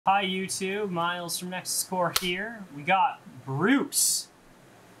Hi YouTube, Miles from Nexus Corps here. We got Bruce.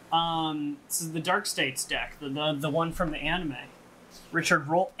 This is the Dark States deck, the one from the anime. Richard,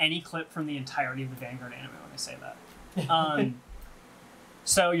 roll any clip from the entirety of the Vanguard anime when I say that.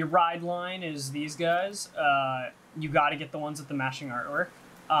 So your ride line is these guys. You gotta get the ones with the matching artwork.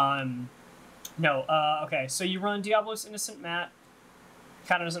 Okay, so you run Diabolos Innocent Matte.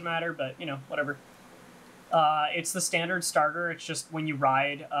 Kinda doesn't matter, but you know, whatever. It's the standard starter. It's just when you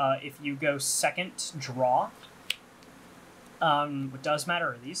ride, if you go second, draw. What does matter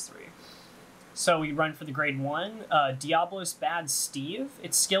are these three. So we run for the grade 1, Diabolos Bad Steve.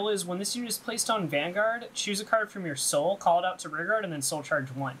 Its skill is when this unit is placed on Vanguard, choose a card from your soul, call it out to rearguard, and then soul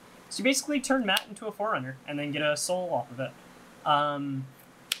charge 1. So you basically turn Matt into a Forerunner, and then get a soul off of it.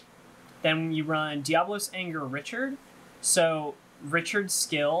 Then you run Diabolos Anger Richard. So Richard's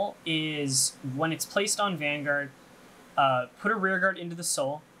skill is when it's placed on Vanguard, put a rearguard into the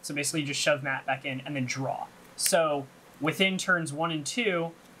soul. So basically you just shove Matt back in and then draw. So within turns 1 and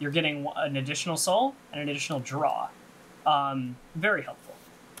 2, you're getting an additional soul and an additional draw. Very helpful.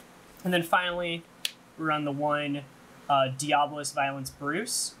 And then finally, we run the one Diabolos Violence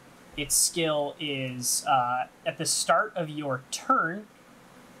Bruce. Its skill is at the start of your turn,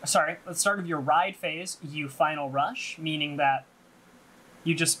 at the start of your ride phase, you final rush, meaning that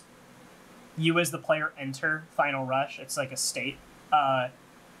you as the player enter final rush. It's like a state.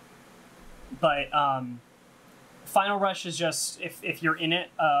 Final rush is just, if you're in it,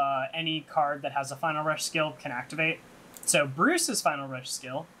 any card that has a final rush skill can activate. So Bruce's final rush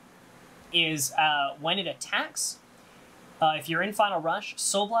skill is when it attacks, if you're in final rush,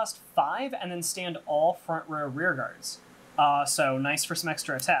 Soul Blast 5 and then stand all front row rear guards. So nice for some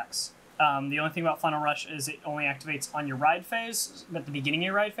extra attacks. The only thing about Final Rush is it only activates on your ride phase, at the beginning of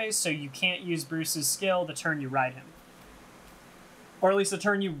your ride phase, so you can't use Bruce's skill the turn you ride him. Or at least the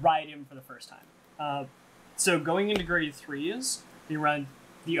turn you ride him for the first time. So going into grade 3s, you run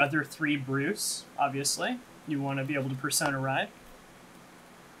the other 3 Bruce, obviously. You want to be able to Persona ride.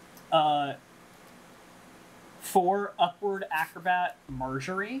 4 Upward Acrobat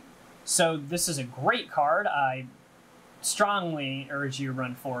Marjorie. So this is a great card. I strongly urge you to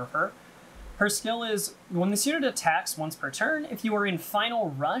run 4 of her. Her skill is, when this unit attacks once per turn, if you are in Final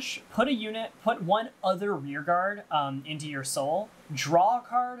Rush, put one other rearguard into your soul, draw a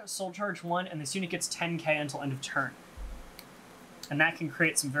card, soul charge 1, and this unit gets 10k until end of turn. And that can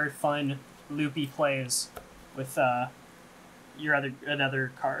create some very fun, loopy plays with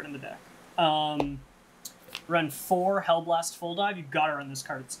another card in the deck. Run 4 Hellblast Full Dive. You've got to run this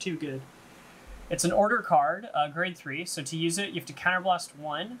card, it's too good. It's an order card, grade 3, so to use it, you have to counterblast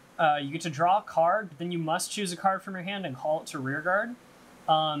 1. You get to draw a card, but then you must choose a card from your hand and call it to rearguard.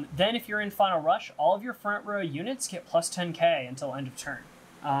 Then if you're in Final Rush, all of your front row units get plus 10k until end of turn.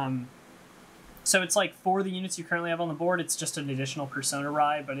 So it's like, for the units you currently have on the board, it's just an additional Persona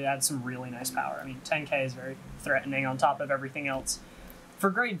ride, but it adds some really nice power. I mean, 10k is very threatening on top of everything else. For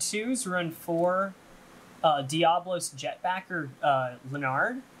grade 2s, run 4 Diabolos Jetbacker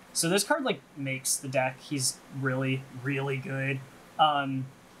Lenard. So this card, like, makes the deck. He's really, really good.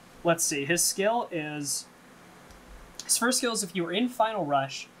 Let's see. His first skill is if you are in Final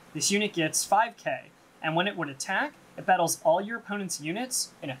Rush, this unit gets 5k. And when it would attack, it battles all your opponent's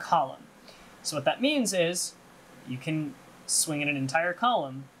units in a column. So what that means is you can swing in an entire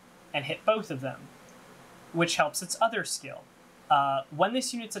column and hit both of them, which helps its other skill. When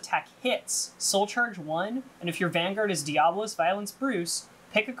this unit's attack hits, Soul Charge 1, and if your Vanguard is Diabolos Violence Bruce,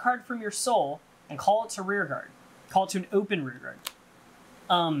 pick a card from your soul and call it to rearguard. Call it to an open rearguard.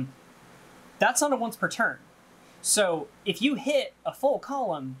 That's not a once per turn. So if you hit a full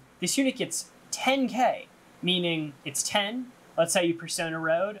column, this unit gets 10k, meaning it's 10. Let's say you Persona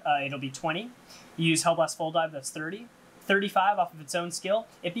Road, it'll be 20. You use Hellblast Full Dive, that's 30. 35 off of its own skill.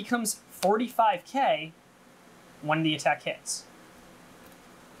 It becomes 45k when the attack hits.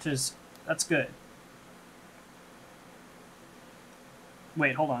 That's good.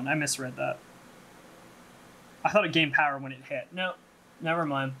 Wait, hold on. I misread that. I thought it gained power when it hit. No, never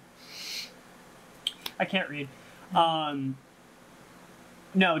mind. I can't read.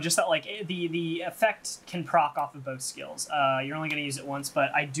 No, just that, like, the effect can proc off of both skills. You're only going to use it once,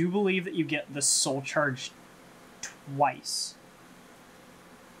 but I do believe that you get the soul charge twice.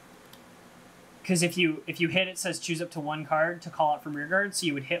 Because if you hit, it says choose up to 1 card to call out from rearguard, so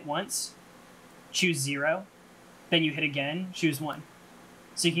you would hit once, choose 0, then you hit again, choose 1.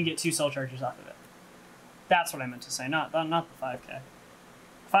 So you can get 2 soul charges off of it. That's what I meant to say, not the 5k.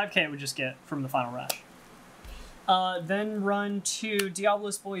 5k would just get from the Final Rush. Then run 2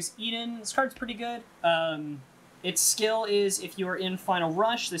 Diabolos Boys Eden. This card's pretty good. its skill is if you are in Final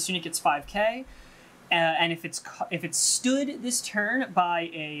Rush, this unit gets 5k, and if it's stood this turn by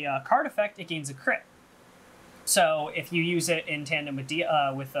a card effect, it gains a crit. So if you use it in tandem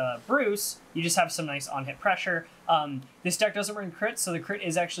with Bruce, you just have some nice on-hit pressure. This deck doesn't run crits, so the crit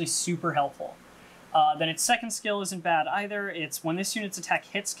is actually super helpful. Then its second skill isn't bad either. It's when this unit's attack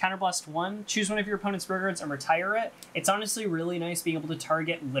hits, Counterblast 1, choose one of your opponent's rearguards and retire it. It's honestly really nice being able to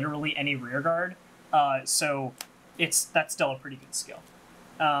target literally any rearguard, so that's still a pretty good skill.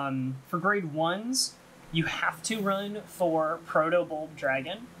 For grade 1s, you have to run for Proto-Bulb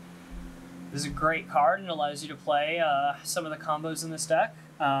Dragon. This is a great card and allows you to play some of the combos in this deck,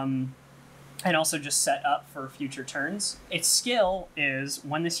 and also just set up for future turns. Its skill is,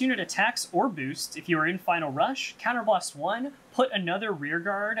 when this unit attacks or boosts, if you are in Final Rush, Counterblast 1, put another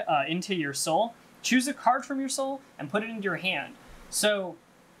rearguard into your soul, choose a card from your soul, and put it into your hand. So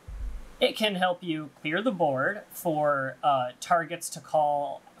it can help you clear the board for targets to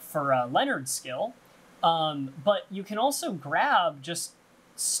call for Lenard's skill, but you can also grab just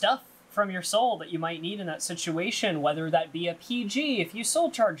stuff from your soul that you might need in that situation, whether that be a PG if you soul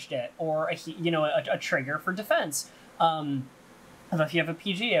charged it, or a trigger for defense. If you have a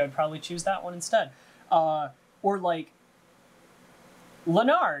PG, I would probably choose that one instead. Or like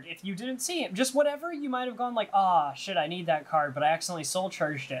Lenard, if you didn't see it, just whatever you might have gone like, shit, I need that card, but I accidentally soul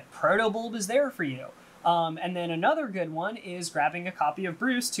charged it. Proto-Bulb is there for you. And then another good one is grabbing a copy of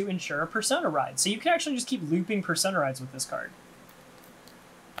Bruce to ensure a Persona ride. So you can actually just keep looping Persona rides with this card.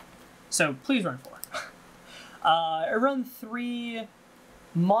 So please run 4. I run 3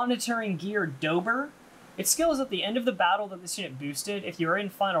 Monitoring Gear Dober. Its skill is at the end of the battle that this unit boosted. If you are in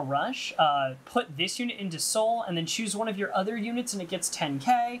Final Rush, put this unit into Soul and then choose one of your other units and it gets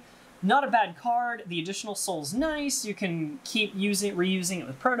 10k. Not a bad card. The additional Soul's nice. You can keep reusing it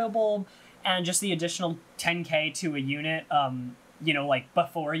with Proto-Bulb, and just the additional 10k to a unit, like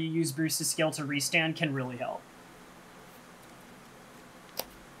before you use Bruce's skill to restand, can really help.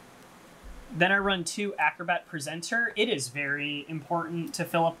 Then I run 2 Acrobat Presenter. It is very important to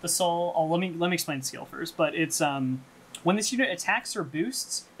fill up the soul. Let me explain the skill first. But it's when this unit attacks or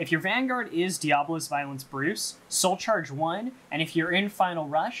boosts, if your Vanguard is Diabolos, Violence, Bruce, soul charge 1, and if you're in Final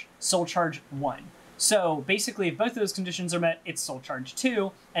Rush, soul charge 1. So basically, if both of those conditions are met, it's soul charge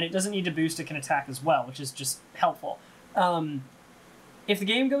 2, and it doesn't need to boost; it can attack as well, which is just helpful. If the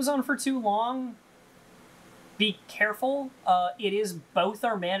game goes on for too long, be careful. It is both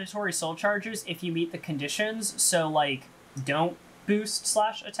are mandatory soul charges if you meet the conditions, so like don't boost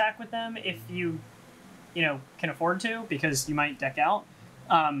 / attack with them if you can afford to, because you might deck out.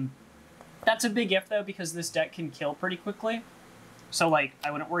 That's a big if though, because this deck can kill pretty quickly, so like I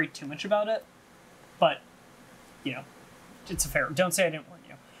wouldn't worry too much about it, but it's a fair, don't say I didn't warn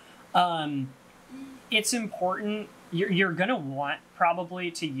you. It's important. You're gonna want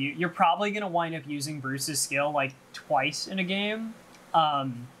you're probably gonna wind up using Bruce's skill like twice in a game.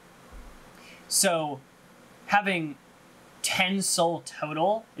 So having 10 soul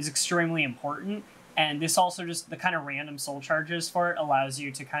total is extremely important, and this also just the kind of random soul charges for it allows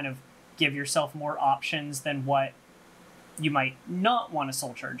you to kind of give yourself more options than what you might not want to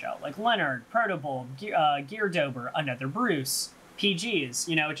soul charge out, like Lenard, Proto-Bulb, Gear Dober, another Bruce, PGs.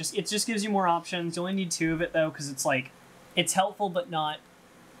 It just gives you more options. You only need 2 of it though, because it's helpful, but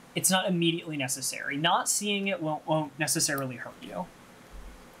it's not immediately necessary. Not seeing it won't necessarily hurt you.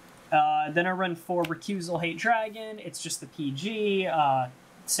 Then I run 4 Recusal Hate Dragon. It's just the PG.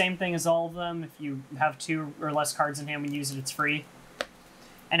 Same thing as all of them. If you have 2 or less cards in hand when you use it, it's free.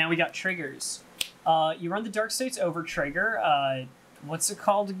 And now we got triggers. You run the Dark States Over trigger. What's it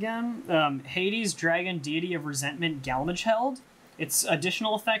called again? Hades, Dragon, Deity of Resentment, 𝓈𝓅𝒾𝒸𝓎. Its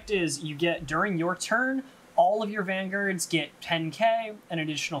additional effect is you get, during your turn, all of your Vanguards get 10k, an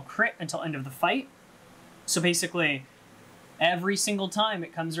additional crit until end of the fight. So basically, every single time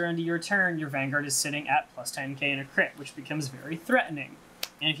it comes around to your turn, your Vanguard is sitting at plus 10k and a crit, which becomes very threatening.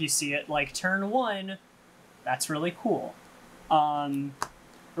 And if you see it like turn 1, that's really cool. Run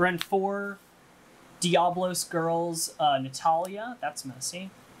 4 Diabolos girls, 𝓈𝓅𝒾𝒸𝓎. That's messy.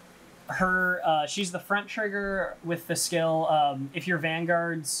 She's the front trigger with the skill, if your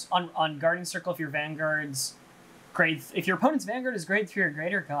Vanguard's on Guardian Circle, if your Vanguard's if your opponent's Vanguard is grade 3 or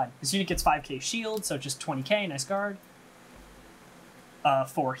greater, god, this unit gets 5k shield, so just 20k, nice guard.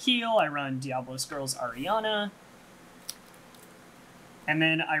 For heal, I run Diabolos girls Ariana. And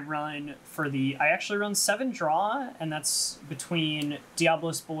then I actually run 7 draw, and that's between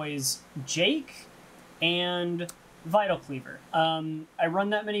Diabolos boys Jake and Vital Cleaver. I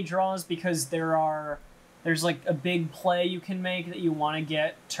run that many draws because there's like a big play you can make that you want to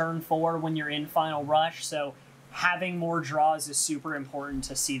get turn 4 when you're in Final Rush, so having more draws is super important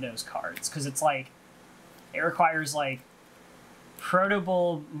to see those cards, because it's like, it requires like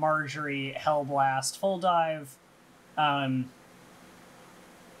Protobull, Marjorie, Hellblast, Full Dive, and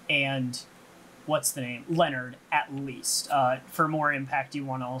what's the name? Lenard, at least. For more impact, you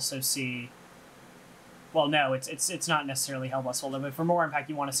want to also see. Well, no, it's not necessarily Hellblast Full Dive, but for more impact,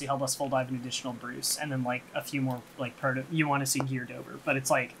 you want to see Hellblast Full Dive and additional Bruce, and then like a few more like you want to see Geared Over. But it's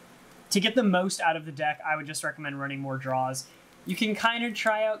like, to get the most out of the deck, I would just recommend running more draws. You can kind of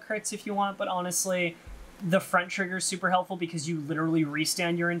try out crits if you want, but honestly, the front trigger is super helpful because you literally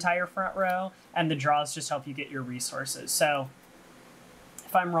restand your entire front row, and the draws just help you get your resources. So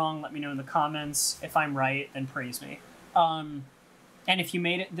if I'm wrong, let me know in the comments. If I'm right, then praise me. And if you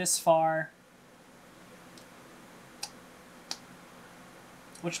made it this far,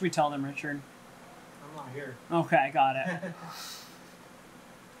 what should we tell them, Richard? I'm not here. Okay, got it.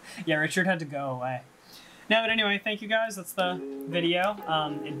 Yeah, Richard had to go away. No, but anyway, thank you guys. That's the video.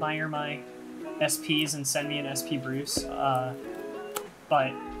 Admire my SPs and send me an SP Bruce. But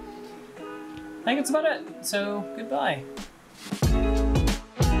I think that's about it. So, goodbye.